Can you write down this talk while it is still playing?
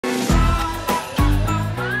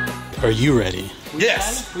Are you ready?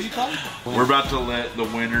 Yes. Who you calling? We're about to let the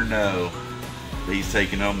winner know that he's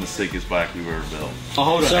taking home the sickest bike we've ever built. Oh,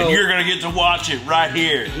 hold on. So- And you're going to get to watch it right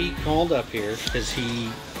here. He called up here because he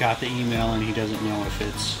got the email and he doesn't know if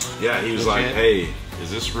it's... Yeah, he was legit. like, hey, is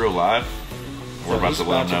this real life? We're So about he's to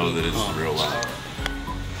let him about to know be- that it's real life.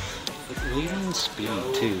 Leading speed,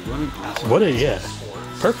 too. What is, yeah.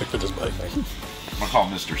 Perfect for this bike. I'm going to call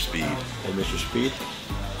him Mr. Speed. Hey, Mr. Speed.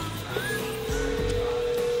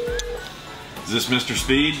 Is this Mr.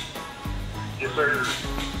 Speed? Yes, sir.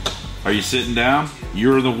 Are you sitting down?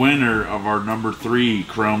 You're the winner of our number 3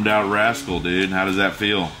 chromed out rascal, dude. How does that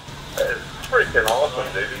feel? It's freaking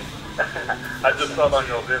awesome, dude. I just saw it on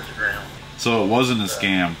your Instagram. So it wasn't a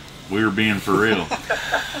scam. We were being for real.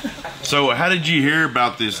 So how did you hear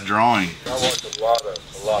about this drawing? I watched a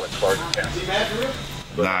lot of card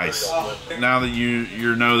accounts. Nice. Now that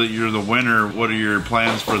you know that you're the winner, what are your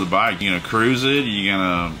plans for the bike? You gonna cruise it? You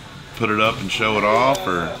gonna put it up and show it off,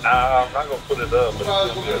 or? I'm not gonna put it up,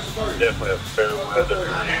 but it's definitely a fair weather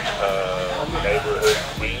neighborhood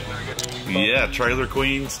queen. Yeah, trailer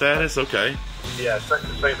queen status. Okay. Yeah, it's the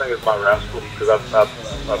same thing as my Rascal, because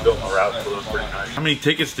I built my Rascal up pretty nice. How many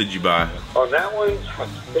tickets did you buy? On that one, I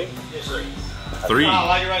think 3.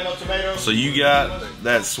 So you got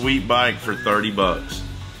that sweet bike for 30 bucks.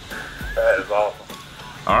 that is awesome.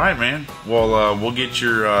 All right, man. Well, we'll get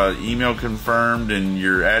your email confirmed and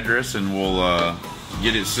your address, and we'll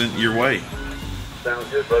get it sent your way. Sounds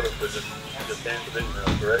good, brother. So just answer the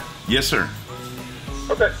email, correct? Yes, sir.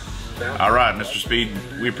 Okay. All right, Mr. Speed.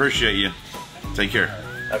 We appreciate you. Take care.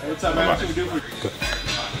 What's up, man? Bye-bye. What we do for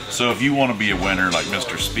you? So if you want to be a winner like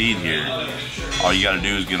Mr. Speed here, all you got to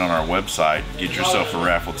do is get on our website, get yourself a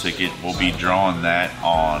raffle ticket. We'll be drawing that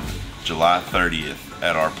on July 30th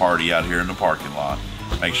at our party out here in the parking lot.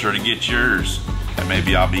 Make sure to get yours, and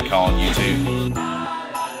maybe I'll be calling you too.